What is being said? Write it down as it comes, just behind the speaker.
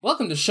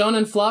Welcome to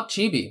Shonen Flop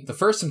Chibi, the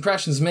First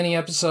Impressions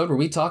mini-episode where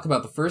we talk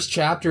about the first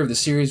chapter of the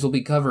series we'll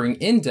be covering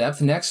in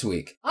depth next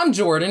week. I'm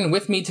Jordan,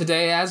 with me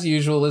today, as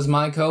usual, is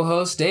my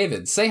co-host,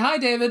 David. Say hi,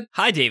 David!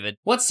 Hi, David.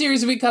 What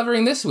series are we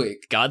covering this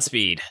week?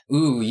 Godspeed.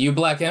 Ooh, you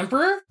Black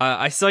Emperor?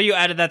 I saw you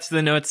added that to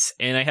the notes,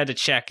 and I had to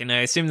check, and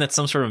I assume that's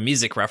some sort of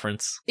music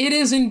reference. It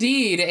is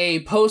indeed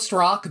a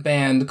post-rock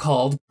band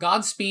called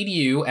Godspeed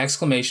You!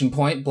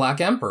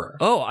 Black Emperor.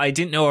 Oh, I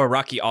didn't know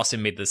Araki also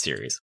made this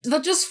series.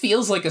 That just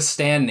feels like a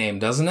stand name,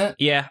 doesn't it?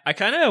 Yeah, I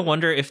kind of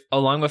wonder if,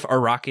 along with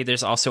Araki,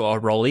 there's also a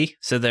Rolly,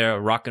 so they're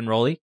rock and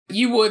rolly.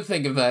 You would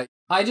think of that.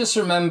 I just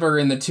remember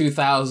in the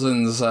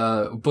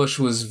 2000s, Bush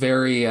was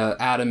very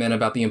adamant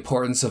about the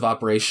importance of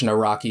Operation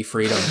Iraqi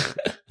Freedom.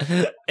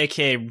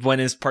 AKA, when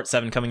is Part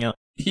 7 coming out?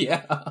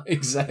 Yeah,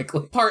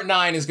 exactly. Part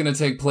 9 is going to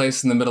take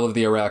place in the middle of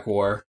the Iraq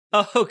War.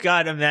 Oh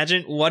god,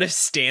 imagine what if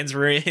stands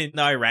were in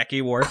the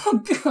Iraqi war.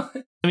 Oh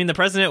god. I mean, the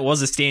president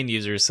was a stand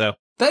user, so...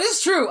 That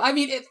is true. I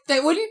mean,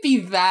 that wouldn't be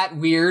that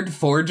weird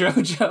for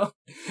JoJo.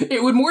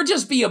 It would more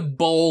just be a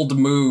bold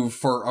move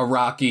for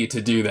Araki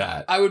to do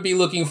that. I would be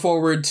looking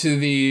forward to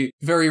the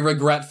very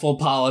regretful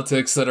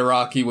politics that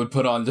Araki would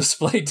put on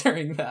display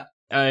during that.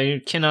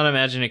 I cannot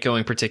imagine it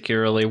going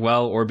particularly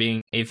well or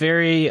being a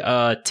very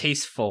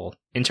tasteful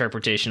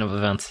interpretation of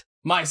events.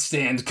 My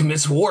stand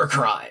commits war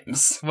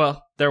crimes.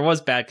 Well, there was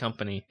Bad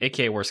Company,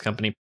 aka Worst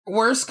Company.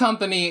 Worst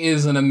Company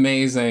is an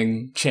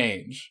amazing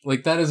change.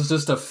 Like, that is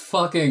just a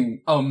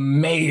fucking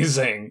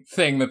amazing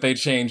thing that they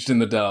changed in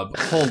the dub.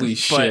 Holy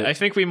shit. But I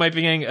think we might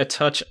be getting a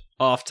touch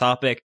off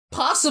topic.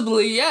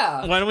 Possibly,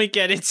 yeah. Why don't we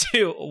get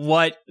into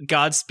what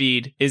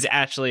Godspeed is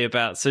actually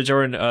about? So,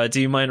 Jordan,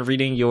 do you mind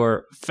reading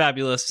your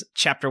fabulous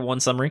Chapter 1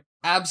 summary?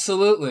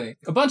 Absolutely.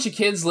 A bunch of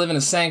kids live in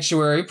a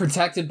sanctuary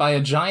protected by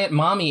a giant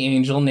mommy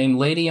angel named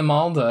Lady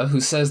Amalda who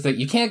says that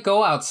you can't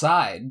go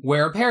outside,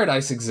 where a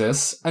paradise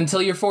exists,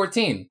 until you're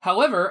 14.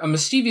 However, a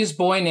mischievous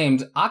boy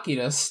named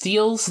Akira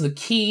steals the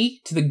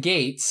key to the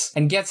gates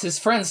and gets his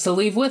friends to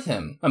leave with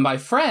him. And by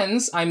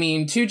friends, I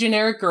mean two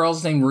generic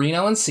girls named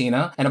Reno and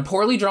Sina and a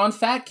poorly drawn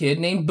fat kid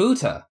named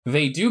Buta.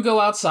 They do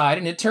go outside,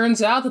 and it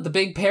turns out that the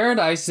big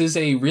paradise is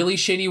a really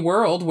shitty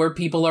world where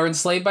people are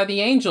enslaved by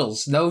the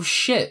angels. No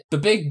shit. The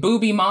big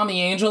booby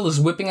mommy angel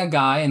is whipping a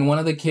guy, and one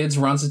of the kids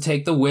runs to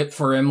take the whip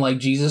for him like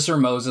Jesus or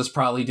Moses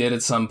probably did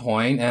at some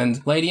point,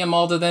 and Lady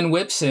Amalda then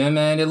whips him,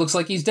 and it looks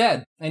like he's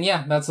dead. And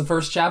yeah, that's the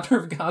first chapter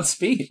of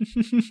Godspeed.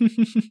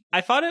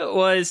 I thought it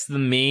was the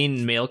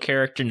main male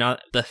character,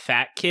 not the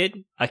fat kid,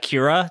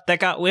 Akira, that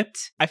got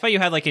whipped. I thought you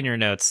had, like, in your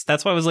notes.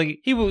 That's why I was like,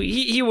 he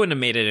wouldn't have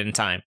made it in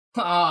time.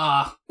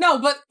 No,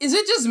 but is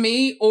it just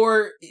me,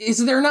 or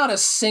is there not a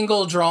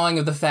single drawing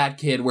of the fat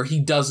kid where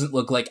he doesn't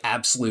look like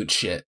absolute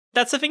shit?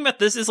 That's the thing about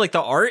this is, like,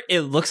 the art,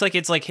 it looks like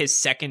it's, like, his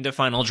second to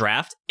final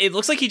draft. It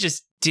looks like he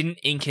just didn't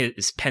ink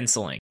his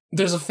penciling.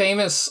 There's a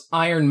famous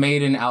Iron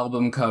Maiden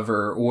album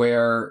cover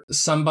where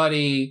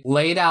somebody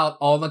laid out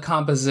all the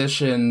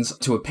compositions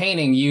to a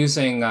painting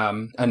using a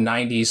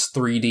 90s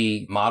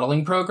 3D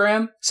modeling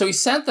program. So he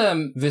sent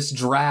them this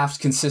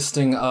draft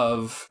consisting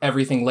of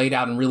everything laid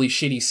out in really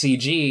shitty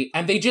CG,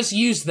 and they just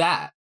used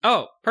that.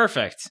 Oh,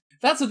 perfect.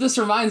 That's what this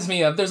reminds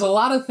me of. There's a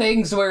lot of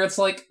things where it's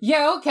like,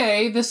 yeah,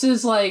 okay, this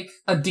is like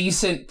a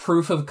decent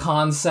proof of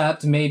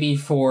concept maybe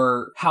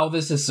for how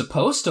this is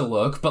supposed to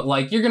look, but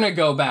like, you're gonna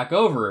go back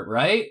over it,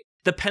 right?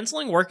 The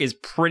penciling work is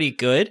pretty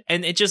good,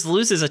 and it just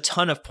loses a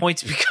ton of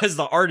points because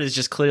the art is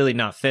just clearly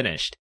not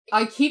finished.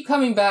 I keep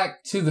coming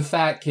back to the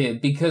fat kid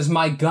because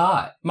my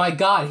god,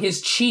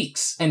 his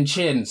cheeks and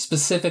chin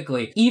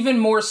specifically, even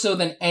more so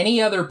than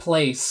any other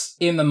place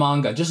in the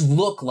manga, just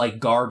look like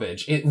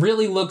garbage. It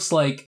really looks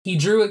like he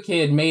drew a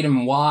kid, made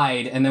him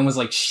wide, and then was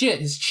like, shit,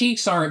 his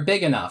cheeks aren't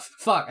big enough.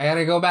 Fuck, I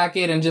gotta go back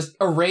in and just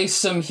erase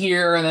some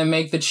here and then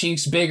make the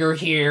cheeks bigger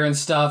here and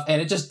stuff,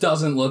 and it just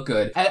doesn't look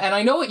good. And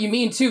I know what you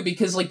mean too,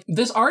 because like,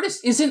 this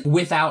artist isn't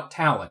without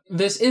talent.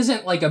 This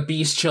isn't like a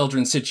Beast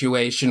Children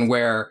situation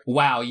where,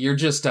 wow, you're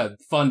just a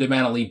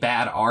fundamentally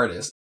bad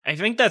artist. I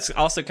think that's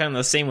also kind of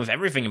the same with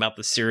everything about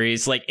the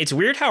series. Like, it's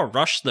weird how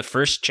rushed the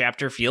first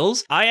chapter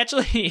feels. I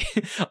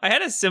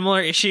had a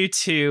similar issue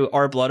to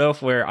Our Blood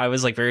Oath where I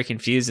was, like, very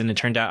confused, and it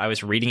turned out I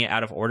was reading it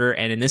out of order,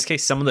 and in this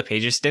case, some of the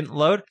pages didn't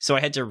load, so I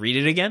had to read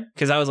it again,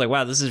 because I was like,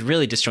 wow, this is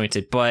really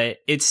disjointed, but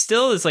it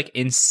still is, like,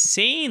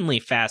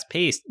 insanely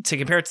fast-paced to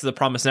compare it to The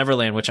Promised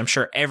Neverland, which I'm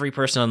sure every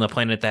person on the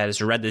planet that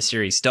has read this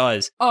series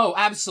does. Oh,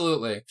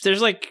 absolutely.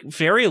 There's, like,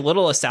 very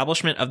little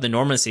establishment of the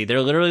normancy.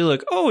 They're literally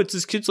like, oh, it's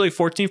this kid's, like,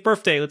 14th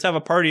birthday, let's have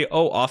a party.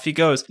 Oh, off he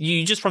goes.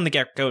 You just from the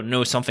get-go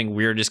know something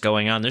weird is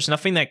going on. There's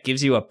nothing that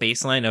gives you a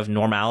baseline of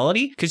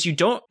normality because you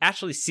don't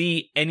actually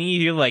see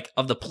any like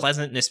of the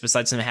pleasantness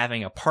besides them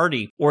having a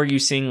party or you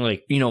seeing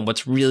like, you know,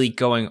 what's really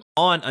going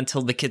on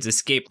until the kids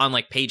escape on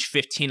like page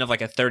 15 of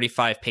like a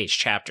 35-page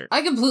chapter.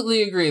 I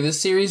completely agree.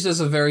 This series does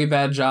a very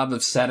bad job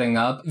of setting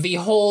up. The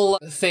whole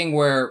thing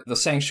where the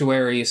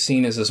sanctuary is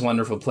seen as this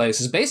wonderful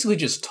place is basically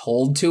just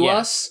told to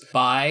us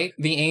by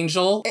the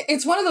angel.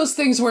 It's one of those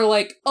things where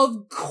like,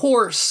 of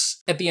course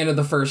course, at the end of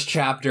the first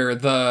chapter,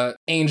 the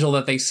angel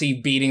that they see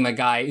beating the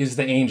guy is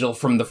the angel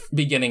from the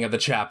beginning of the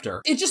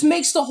chapter. It just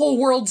makes the whole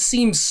world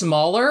seem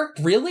smaller.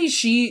 Really?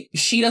 She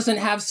doesn't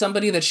have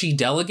somebody that she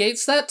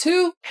delegates that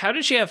to? How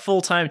did she have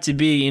full time to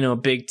be,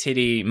 big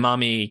titty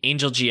mommy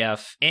angel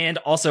GF and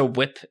also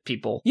whip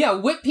people? Yeah,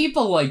 whip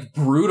people like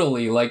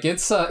brutally. Like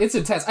it's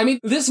intense. I mean,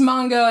 this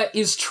manga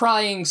is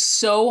trying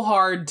so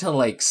hard to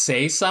like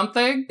say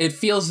something. It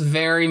feels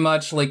very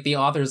much like the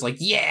author's like,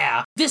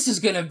 yeah, this is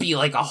gonna be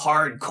like a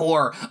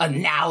hardcore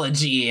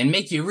analogy and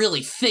make you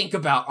really think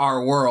about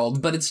our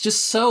world. But it's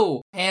just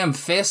so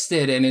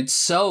ham-fisted and it's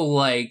so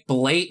like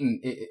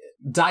blatant.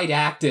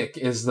 Didactic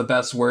is the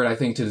best word, I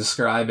think, to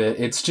describe it.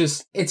 It's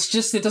just,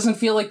 it doesn't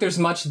feel like there's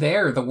much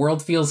there. The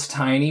world feels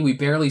tiny. We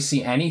barely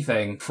see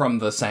anything from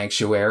the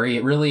sanctuary.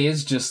 It really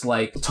is just,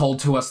 like,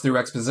 told to us through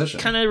exposition.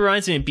 Kind of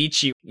reminds me of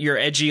Beachy. You're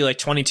edgy, like,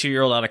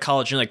 22-year-old out of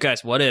college. You're like,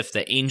 guys, what if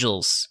the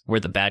angels were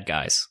the bad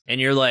guys?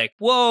 And you're like,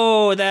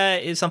 whoa,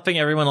 that is something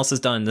everyone else has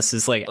done. This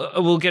is, like,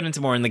 we'll get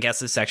into more in the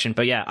guesses section.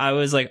 But yeah, I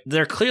was like,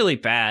 they're clearly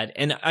bad.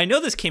 And I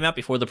know this came out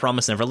before The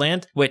Promised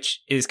Neverland,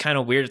 which is kind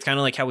of weird. It's kind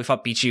of like how we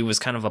thought Beachy was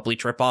kind of a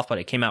Bleach ripoff, but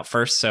it came out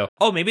first. So,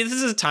 maybe this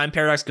is a Time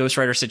Paradox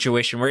Ghostwriter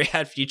situation where he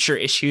had future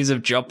issues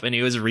of Jump and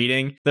he was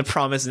reading The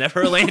Promised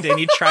Neverland and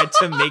he tried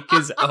to make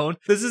his own.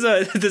 This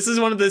is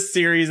one of the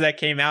series that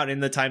came out in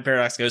the Time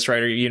Paradox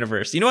Ghostwriter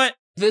universe. You know what?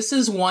 This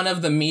is one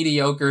of the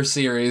mediocre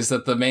series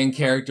that the main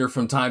character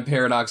from Time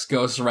Paradox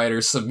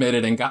Ghostwriter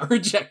submitted and got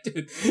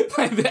rejected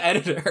by the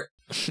editor.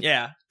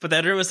 Yeah, but the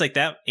editor was like,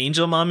 that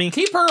angel mommy?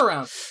 Keep her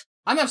around.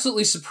 I'm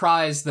absolutely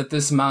surprised that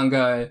this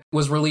manga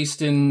was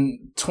released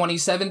in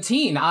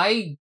 2017.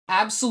 I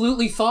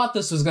absolutely thought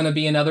this was going to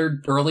be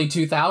another early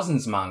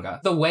 2000s manga.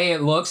 The way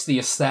it looks, the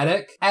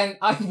aesthetic, and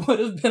I would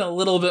have been a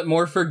little bit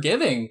more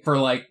forgiving for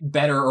like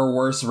better or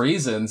worse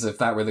reasons if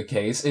that were the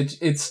case.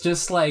 It's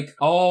just like,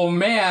 oh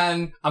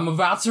man, I'm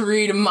about to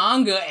read a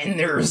manga and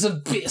there's a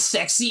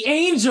sexy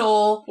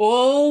angel.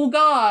 Oh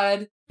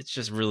god. It's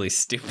just really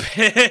stupid.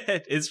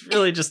 It's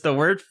really just the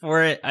word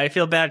for it. I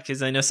feel bad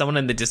because I know someone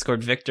in the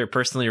Discord, Victor,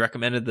 personally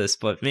recommended this,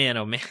 but man,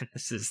 oh man,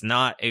 this is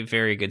not a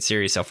very good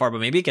series so far, but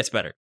maybe it gets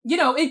better.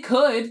 It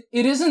could.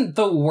 It isn't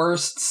the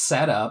worst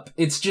setup.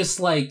 It's just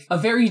like a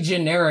very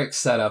generic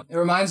setup. It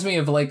reminds me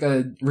of like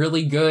a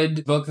really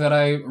good book that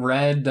I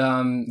read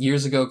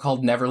years ago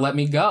called Never Let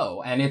Me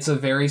Go. And it's a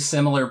very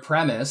similar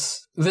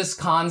premise. This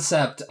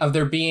concept of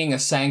there being a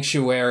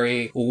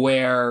sanctuary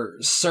where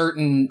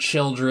certain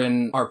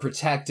children are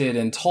protected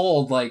and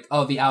told like,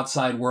 oh, the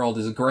outside world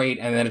is great.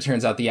 And then it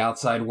turns out the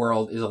outside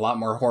world is a lot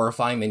more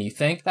horrifying than you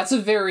think. That's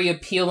a very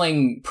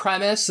appealing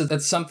premise.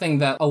 That's something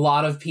that a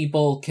lot of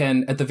people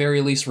can, at the very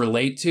least,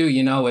 relate to.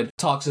 It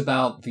talks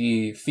about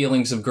the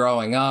feelings of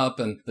growing up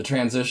and the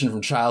transition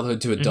from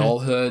childhood to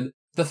adulthood.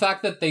 The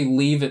fact that they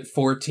leave at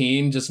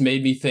 14 just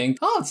made me think,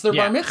 oh, it's their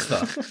bar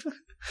mitzvah.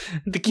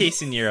 The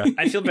quinceañera.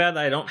 I feel bad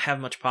that I don't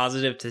have much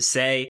positive to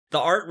say. The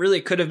art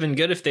really could have been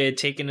good if they had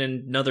taken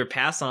another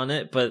pass on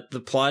it, but the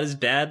plot is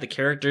bad. The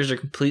characters are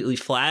completely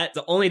flat.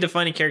 The only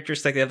defining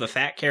characteristic of the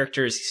fat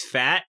character is he's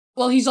fat.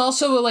 Well, he's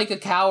also like a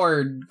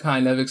coward,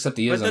 kind of, except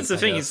he isn't. But that's the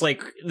thing. It's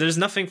like, there's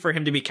nothing for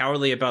him to be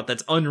cowardly about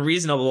that's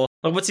unreasonable.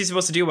 Like, what's he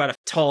supposed to do about a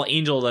tall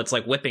angel that's,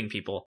 like, whipping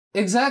people?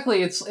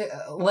 Exactly. It's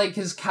like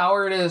his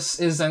cowardice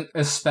isn't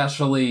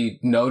especially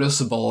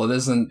noticeable. It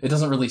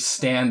doesn't really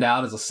stand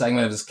out as a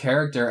segment of his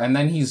character. And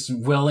then he's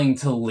willing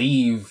to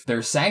leave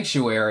their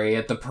sanctuary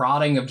at the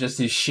prodding of just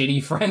his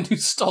shitty friend who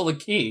stole a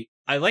key.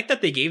 I like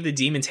that they gave the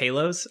demons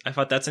halos. I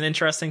thought that's an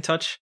interesting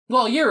touch.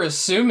 Well, you're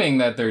assuming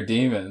that they're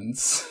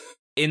demons.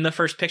 In the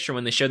first picture,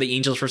 when they show the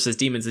angels versus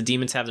demons, the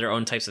demons have their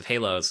own types of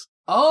halos.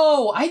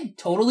 Oh, I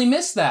totally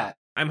missed that.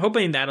 I'm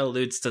hoping that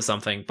alludes to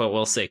something, but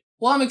we'll see.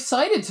 Well, I'm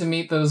excited to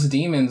meet those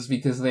demons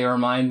because they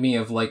remind me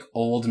of, like,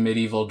 old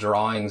medieval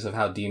drawings of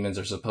how demons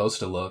are supposed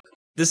to look.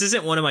 This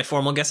isn't one of my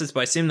formal guesses, but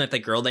I assume that the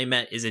girl they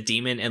met is a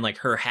demon and, like,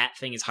 her hat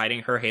thing is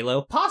hiding her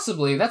halo.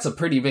 Possibly. That's a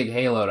pretty big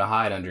halo to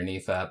hide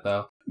underneath that,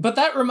 though. But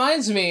that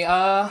reminds me,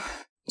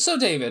 so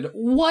David,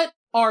 what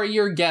are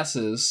your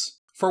guesses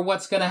for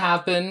what's going to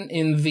happen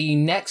in the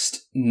next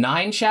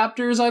 9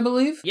 chapters, I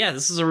believe? Yeah,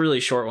 this is a really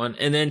short one.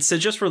 And then, so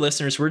just for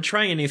listeners, we're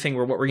trying a new thing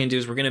where what we're going to do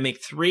is we're going to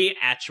make 3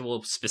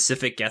 actual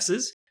specific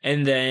guesses.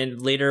 And then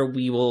later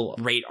we will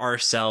rate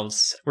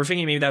ourselves. We're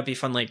thinking maybe that would be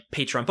fun, like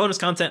Patreon bonus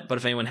content. But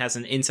if anyone has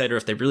an insight or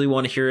if they really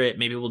want to hear it,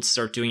 maybe we'll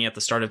start doing it at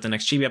the start of the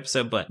next Chibi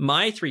episode. But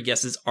my 3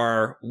 guesses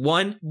are,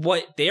 1,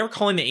 what they are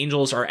calling the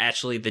angels are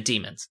actually the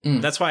demons.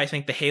 That's why I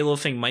think the halo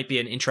thing might be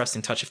an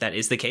interesting touch if that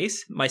is the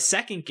case. My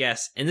second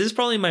guess, and this is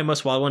probably my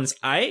most wild one, is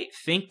I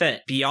think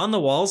that Beyond the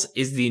Walls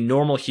is the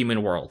normal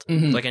human world,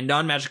 like a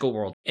non-magical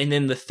world. And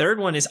then the third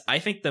one is I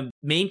think the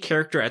main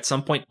character at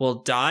some point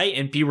will die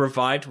and be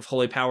revived with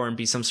holy power and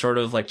be some sort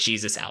of like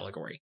Jesus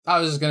allegory. I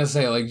was just gonna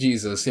say like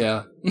Jesus,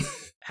 yeah.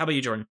 How about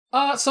you, Jordan?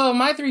 So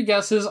my three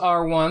guesses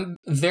are: one,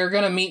 they're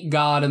gonna meet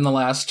God in the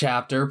last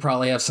chapter,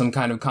 probably have some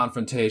kind of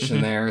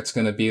confrontation there. It's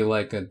gonna be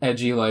like an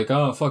edgy, like,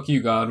 oh, fuck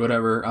you, God,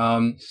 whatever.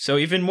 So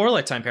even more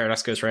like Time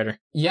Paradox Ghost Rider.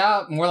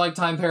 Yeah, more like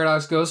Time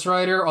Paradox Ghost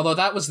Rider, although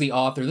that was the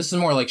author. This is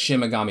more like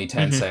Shin Megami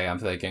Tensei, I'm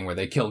thinking, where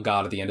they kill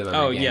God at the end of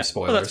every game.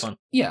 Spoilers. Oh, that's fun.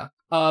 Yeah.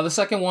 The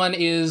second one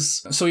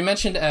is, so we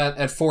mentioned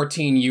at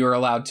 14 you are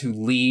allowed to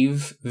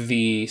leave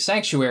the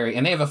sanctuary,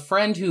 and they have a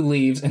friend who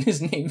leaves, and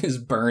his name is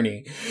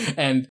Bernie.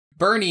 And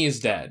Bernie is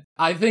dead.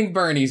 I think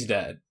Bernie's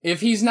dead.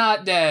 If he's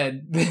not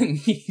dead, then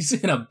he's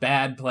in a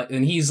bad place,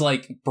 and he's,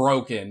 like,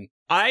 broken.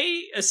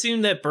 I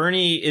assume that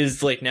Bernie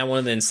is, like, now one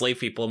of the enslaved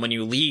people, and when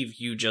you leave,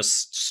 you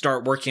just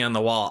start working on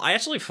the wall. I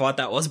actually thought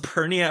that was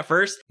Bernie at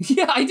first.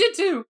 Yeah, I did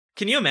too.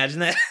 Can you imagine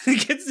that?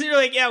 Because you're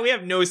like, yeah, we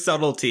have no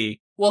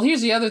subtlety. Well,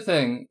 here's the other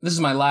thing. This is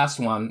my last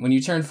one. When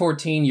you turn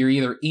 14, you're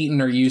either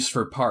eaten or used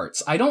for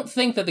parts. I don't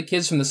think that the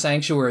kids from the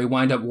sanctuary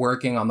wind up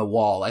working on the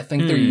wall. I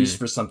think they're used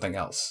for something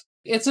else.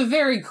 It's a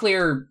very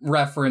clear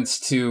reference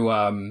to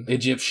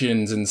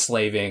Egyptians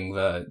enslaving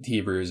the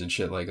Hebrews and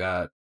shit like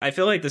that. I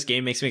feel like this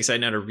game makes me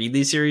excited now to read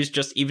these series.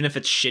 Just even if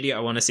it's shitty, I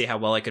want to see how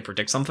well I could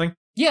predict something.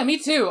 Yeah, me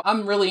too.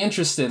 I'm really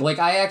interested. Like,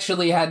 I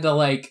actually had to,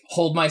 like,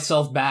 hold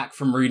myself back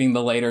from reading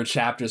the later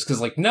chapters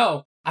because, like,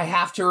 no, I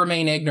have to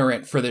remain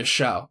ignorant for this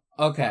show.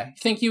 Okay.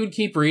 Think you would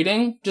keep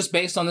reading just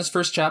based on this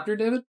first chapter,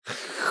 David?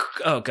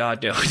 Oh,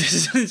 God, no.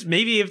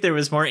 Maybe if there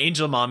was more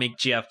Angel Mommy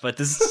GF, but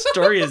this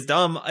story is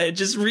dumb. I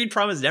just read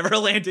Promise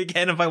Neverland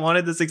again if I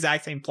wanted this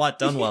exact same plot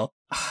done well.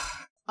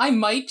 I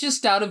might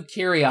just out of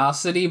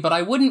curiosity, but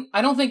I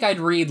don't think I'd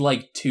read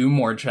like 2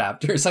 more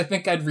chapters. I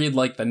think I'd read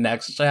like the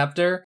next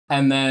chapter.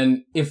 And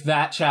then if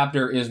that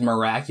chapter is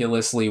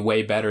miraculously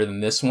way better than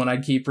this one,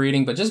 I'd keep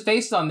reading. But just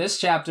based on this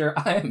chapter,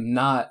 I am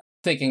not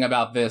thinking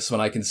about this when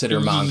I consider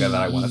manga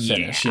that I want to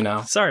finish, you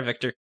know? Sorry,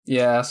 Victor.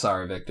 Yeah,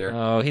 sorry, Victor.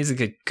 Oh, he's a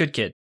good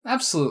kid.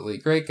 Absolutely.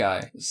 Great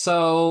guy.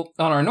 So,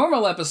 on our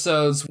normal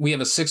episodes, we have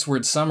a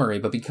 6-word summary,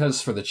 but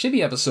because for the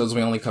Chibi episodes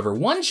we only cover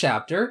 1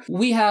 chapter,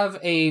 we have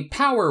a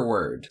power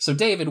word. So,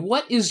 David,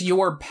 what is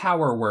your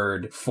power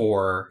word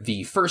for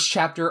the first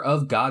chapter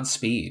of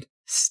Godspeed?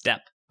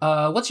 Step.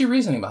 What's your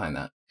reasoning behind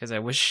that? Because I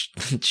wish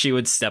she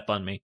would step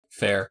on me.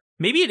 Fair.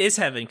 Maybe it is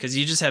heaven, because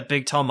you just have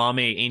big, tall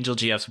mommy Angel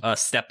GFs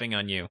stepping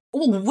on you.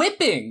 Oh,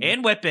 whipping!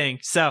 And whipping.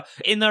 So,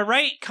 in the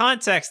right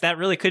context, that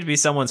really could be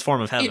someone's form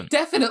of heaven. It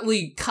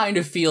definitely kind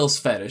of feels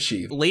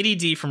fetishy. Lady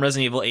D from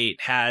Resident Evil 8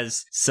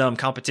 has some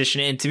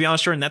competition, and to be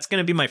honest, Jordan, that's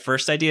going to be my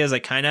first idea, is I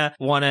kind of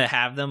want to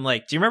have them,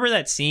 like, do you remember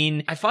that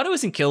scene? I thought it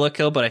was in Kill la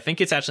Kill, but I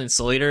think it's actually in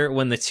Soul Eater,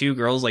 when the 2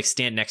 girls, like,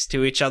 stand next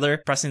to each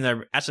other, pressing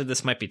their... Actually,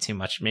 this might be too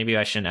much. Maybe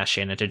I shouldn't ask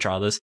Shannon to draw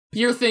this.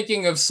 You're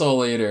thinking of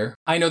Soul Eater.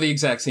 I know the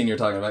exact scene you're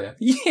talking about,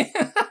 yeah.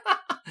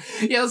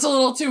 Yeah, it's a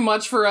little too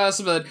much for us,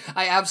 but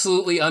I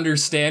absolutely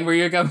understand where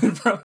you're coming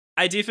from.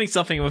 I do think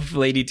something with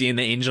Lady D and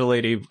the Angel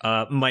Lady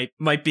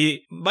might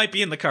be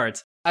in the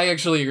cards. I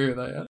actually agree with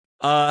that,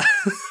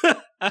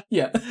 yeah.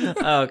 Yeah.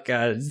 Oh,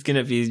 God. It's going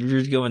to be...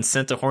 You're going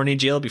sent to horny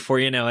jail before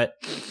you know it.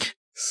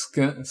 It's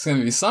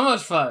gonna be so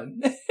much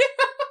fun.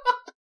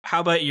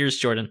 How about yours,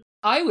 Jordan?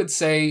 I would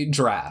say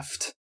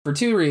draft. For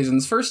 2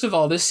 reasons. First of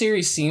all, this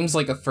series seems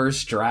like a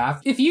first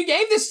draft. If you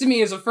gave this to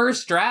me as a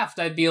first draft,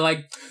 I'd be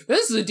like,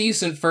 this is a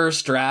decent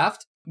first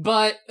draft.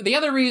 But the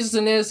other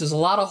reason is there's a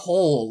lot of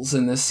holes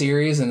in this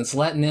series, and it's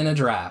letting in a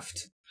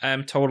draft.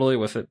 I'm totally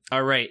with it.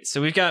 All right,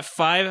 so we've got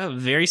 5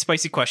 very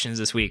spicy questions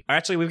this week.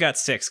 Actually, we've got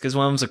 6, because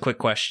one of them's a quick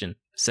question.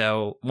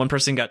 So one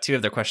person got 2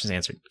 of their questions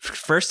answered.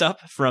 First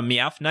up, from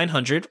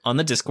Meowth900 on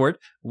the Discord,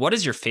 what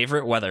is your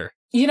favorite weather?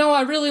 You know,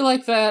 I really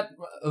like that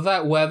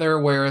weather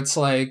where it's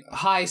like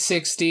high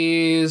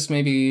 60s,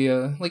 maybe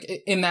like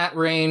in that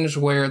range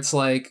where it's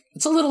like,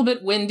 it's a little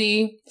bit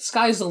windy, the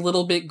sky's a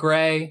little bit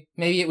gray,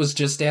 maybe it was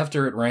just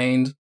after it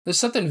rained. There's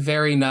something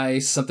very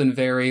nice, something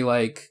very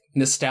like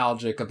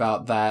nostalgic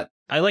about that.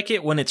 I like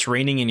it when it's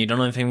raining and you don't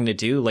have anything to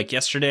do. Like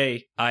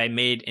yesterday, I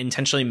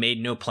intentionally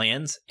made no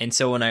plans. And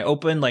so when I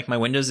opened like my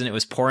windows and it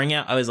was pouring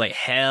out, I was like,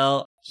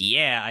 hell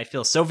yeah, I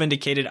feel so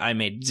vindicated. I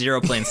made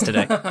 0 plans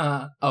today.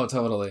 Oh,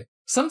 totally.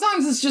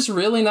 Sometimes it's just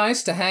really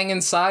nice to hang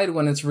inside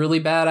when it's really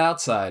bad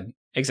outside.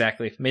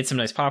 Exactly. Made some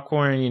nice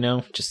popcorn, you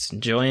know, just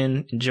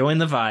enjoying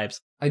the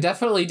vibes. I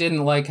definitely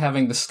didn't like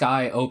having the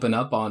sky open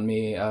up on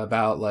me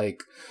about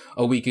like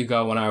a week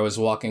ago when I was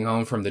walking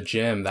home from the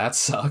gym. That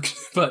sucked.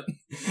 But,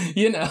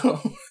 you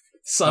know,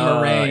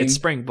 summer rain. It's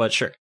spring, but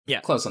sure.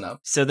 Yeah. Close enough.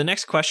 So the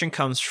next question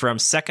comes from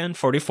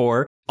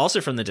Second44, also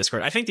from the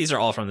Discord. I think these are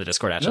all from the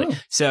Discord, actually. Oh,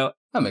 so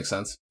that makes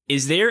sense.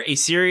 Is there a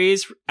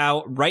series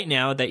out right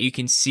now that you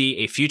can see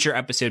a future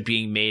episode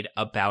being made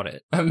about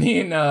it? I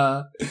mean,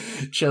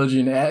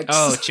 Chojin X.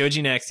 Oh,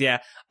 Chojin X, yeah.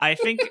 I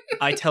think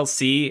I Tell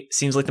C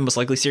seems like the most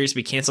likely series to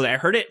be canceled. I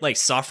heard it like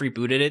soft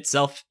rebooted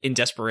itself in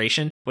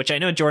desperation, which I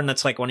know, Jordan,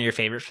 that's like one of your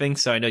favorite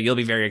things, so I know you'll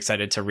be very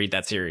excited to read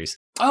that series.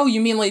 Oh,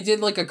 you mean they did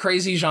like a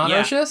crazy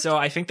genre shift? So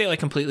I think they like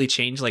completely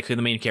changed like who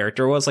the main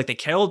character was. Like they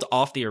killed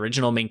off the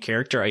original main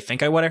character, I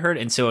think what I heard.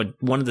 And so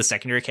one of the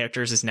secondary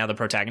characters is now the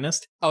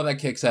protagonist. Oh, that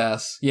kicks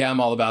ass. Yeah, I'm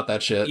all about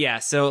that shit. Yeah,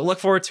 so look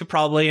forward to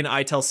probably an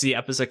ITLC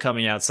episode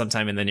coming out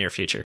sometime in the near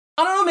future.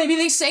 I don't know, maybe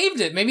they saved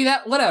it. Maybe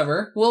that,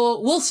 whatever.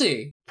 We'll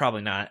see.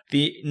 Probably not.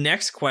 The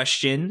next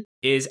question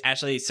is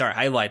actually, sorry,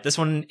 I lied. This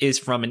one is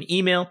from an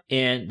email,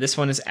 and this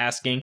one is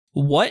asking,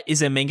 what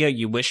is a manga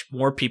you wish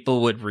more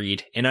people would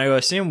read? And I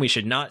assume we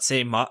should not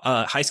say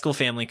High School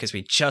Family because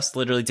we just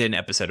literally did an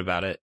episode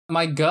about it.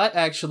 My gut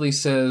actually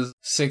says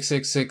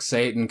 666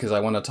 Satan because I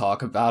want to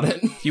talk about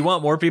it. You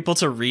want more people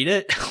to read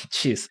it?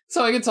 Jeez.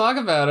 So I can talk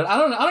about it. I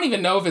don't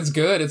even know if it's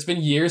good. It's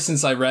been years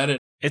since I read it.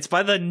 It's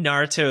by the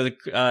Naruto,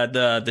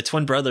 the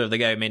twin brother of the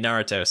guy who made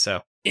Naruto,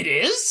 so. It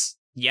is?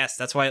 Yes,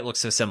 that's why it looks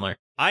so similar.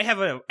 I have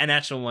an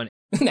actual one.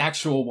 An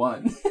actual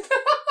one.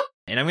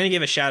 And I'm going to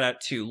give a shout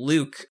out to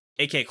Luke,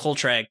 aka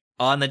Coltrag,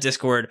 on the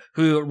Discord,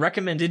 who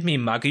recommended me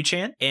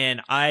Magu-chan,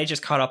 and I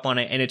just caught up on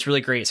it, and it's really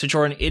great. So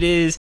Jordan, it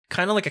is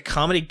kind of like a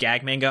comedy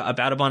gag manga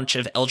about a bunch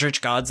of eldritch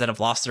gods that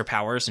have lost their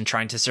powers and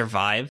trying to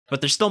survive,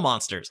 but they're still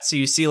monsters. So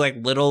you see like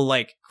little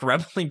like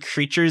gremlin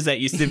creatures that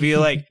used to be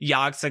like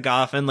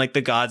Yog-Sothoth and like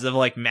the gods of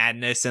like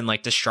madness and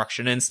like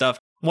destruction and stuff.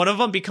 One of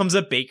them becomes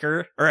a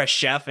baker or a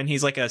chef, and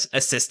he's like an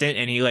assistant,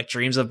 and he like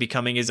dreams of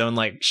becoming his own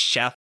like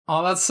chef.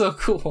 Oh, that's so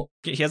cool.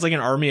 He has like an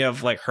army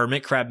of like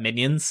hermit crab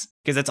minions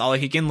because that's all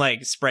he can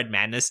like spread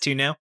madness to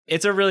now.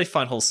 It's a really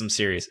fun, wholesome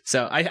series.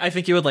 So I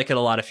think you would like it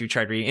a lot if you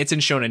tried reading. It's in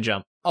Shonen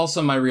Jump.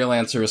 Also, my real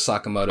answer is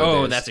Sakamoto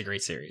Oh, Days. that's a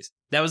great series.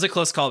 That was a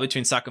close call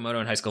between Sakamoto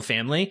and High School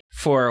Family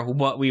for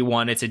what we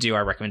wanted to do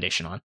our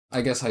recommendation on.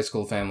 I guess High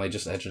School Family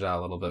just edged it out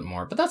a little bit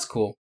more, but that's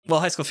cool.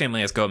 Well, High School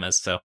Family has Gomez,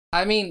 so.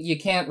 I mean, you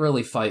can't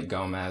really fight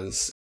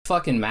Gomez.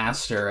 Fucking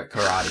master at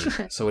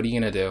karate. So what are you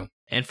gonna do?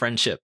 And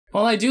friendship.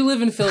 Well, I do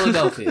live in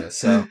Philadelphia,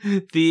 so.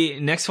 The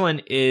next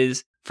one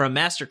is from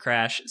Master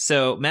Crash.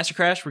 So Master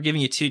Crash, we're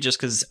giving you two just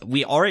because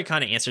we already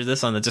kind of answered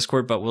this on the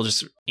Discord, but we'll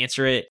just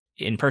answer it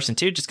in person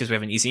too, just because we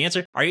have an easy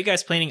answer. Are you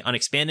guys planning on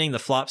expanding the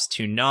flops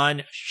to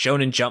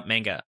non-Shonen Jump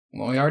manga?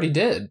 Well, we already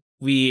did.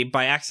 We,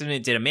 by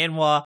accident, did a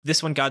manhwa.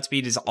 This one,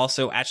 Godspeed, is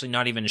also actually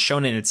not even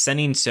shonen, it's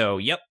seinen, so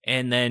yep.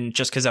 And then,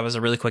 just because that was a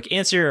really quick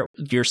answer,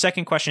 your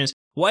second question is,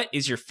 what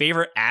is your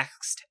favorite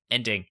axed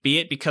ending? Be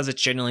it because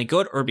it's genuinely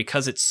good or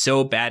because it's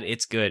so bad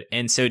it's good.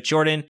 And so,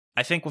 Jordan,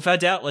 I think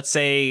without doubt, let's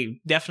say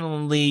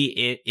definitely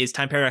it is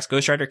Time Paradox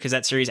Ghostwriter because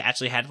that series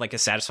actually had like a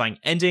satisfying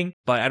ending.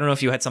 But I don't know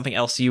if you had something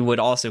else you would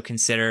also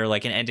consider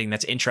like an ending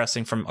that's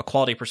interesting from a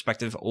quality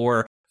perspective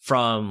or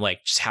from like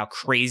just how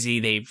crazy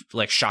they've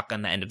like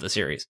shotgun the end of the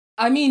series.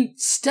 I mean,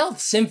 Stealth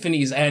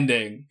Symphony's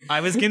ending.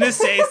 I was gonna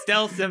say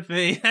Stealth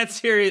Symphony. That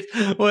series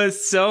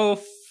was so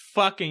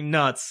fucking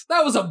nuts.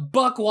 That was a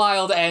buck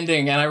wild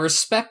ending, and I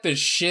respect the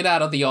shit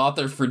out of the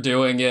author for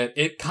doing it.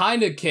 It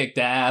kind of kicked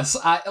ass.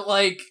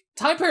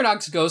 Time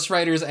Paradox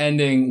Ghostwriter's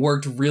ending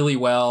worked really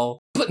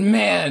well, but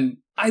man,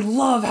 I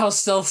love how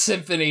Stealth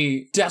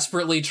Symphony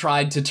desperately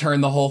tried to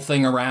turn the whole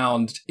thing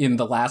around in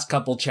the last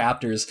couple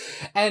chapters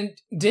and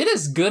did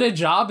as good a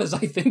job as I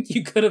think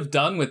you could have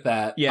done with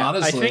that, yeah,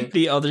 honestly. I think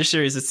the other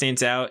series that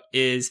stands out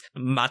is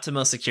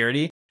Matsumo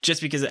Security,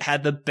 just because it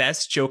had the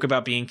best joke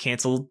about being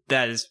canceled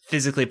that is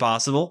physically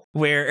possible,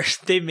 where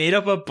they made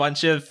up a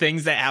bunch of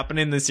things that happened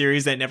in the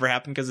series that never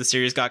happened because the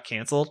series got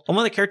canceled. And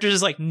one of the characters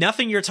is like,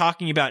 nothing you're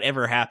talking about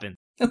ever happened.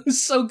 It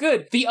was so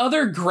good. The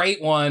other great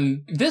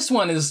one, this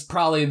one is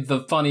probably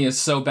the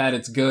funniest, so bad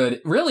it's good,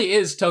 it really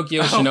is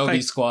Tokyo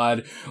Shinobi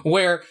Squad,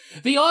 where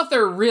the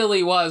author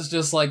really was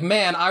just like,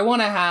 man, I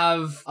want to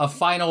have a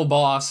final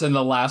boss in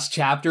the last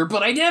chapter,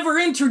 but I never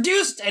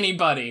introduced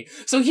anybody.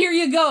 So here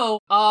you go.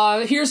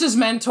 Here's his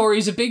mentor.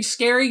 He's a big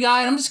scary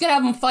guy, and I'm just going to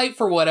have him fight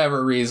for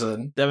whatever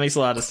reason. That makes a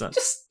lot of sense.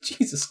 Just,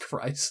 Jesus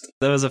Christ.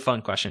 That was a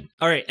fun question.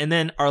 All right, and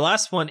then our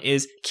last one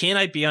is, can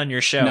I be on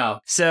your show? No.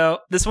 So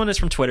this one is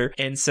from Twitter,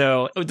 and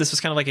so this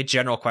was kind of like a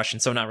general question,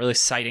 so not really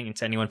citing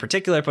to anyone in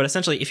particular, but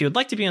essentially, if you would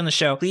like to be on the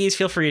show, please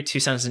feel free to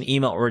send us an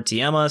email or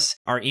DM us.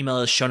 Our email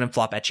is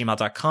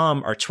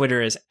shonenflop@gmail.com. Our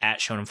Twitter is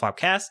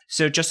 @shonenflopcast.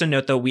 So just a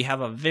note, though, we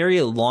have a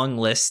very long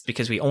list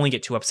because we only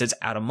get 2 episodes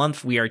out a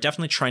month. We are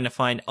definitely trying to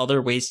find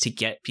other ways to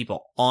get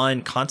people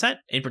on content,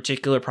 in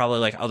particular, probably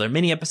like other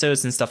mini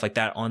episodes and stuff like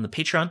that on the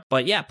Patreon.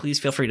 But yeah, please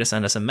feel free to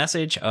send us a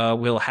message.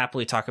 We'll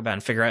happily talk about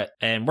and figure out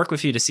and work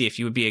with you to see if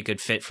you would be a good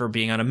fit for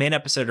being on a main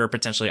episode or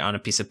potentially on a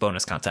piece of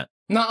bonus content.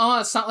 No,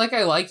 it's not like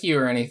I like you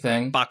or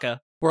anything. Baka.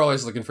 We're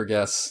always looking for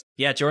guests.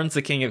 Yeah, Jordan's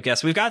the king of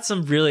guests. We've got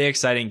some really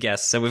exciting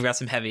guests, so we've got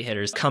some heavy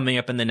hitters coming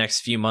up in the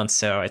next few months,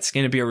 so it's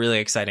going to be a really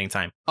exciting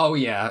time. Oh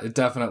yeah, it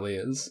definitely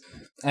is.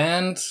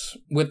 And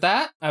with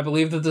that, I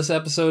believe that this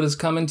episode is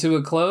coming to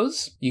a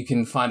close. You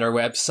can find our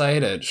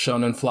website at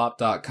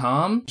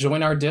shonenflop.com.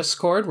 Join our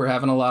Discord. We're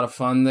having a lot of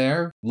fun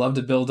there. Love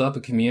to build up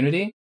a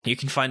community. You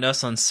can find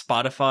us on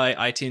Spotify,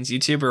 iTunes,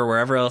 YouTube, or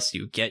wherever else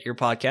you get your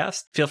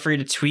podcast. Feel free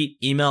to tweet,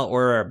 email,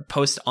 or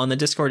post on the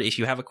Discord if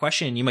you have a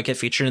question. You might get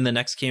featured in the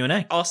next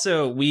Q&A.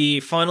 Also, we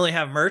finally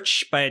have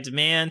merch by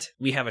demand.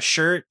 We have a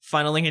shirt.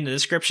 Final link in the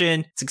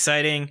description. It's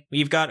exciting.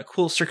 We've got a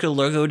cool circular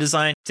logo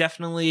design.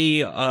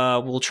 Definitely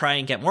we'll try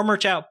and get more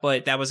merch out,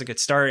 but that was a good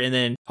start. And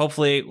then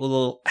hopefully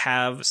we'll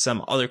have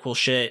some other cool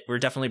shit. We're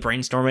definitely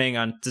brainstorming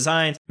on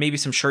designs, maybe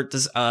some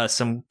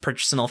some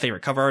personal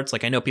favorite cover arts.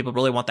 Like I know people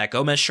really want that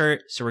Gomez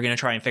shirt, so we're going to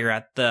try and figure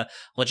out the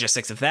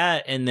logistics of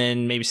that. And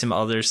then maybe some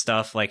other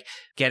stuff like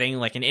getting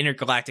like an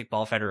Intergalactic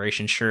Ball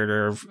Federation shirt,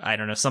 or I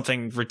don't know,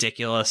 something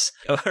ridiculous.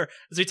 Or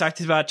as we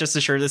talked about, just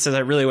a shirt that says, I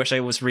really wish I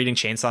was reading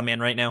Chainsaw Man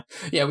right now.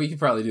 Yeah, we could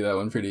probably do that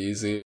one pretty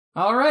easy.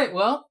 All right,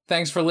 well,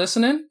 thanks for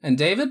listening. And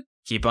David?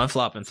 Keep on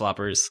flopping,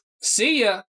 floppers. See ya!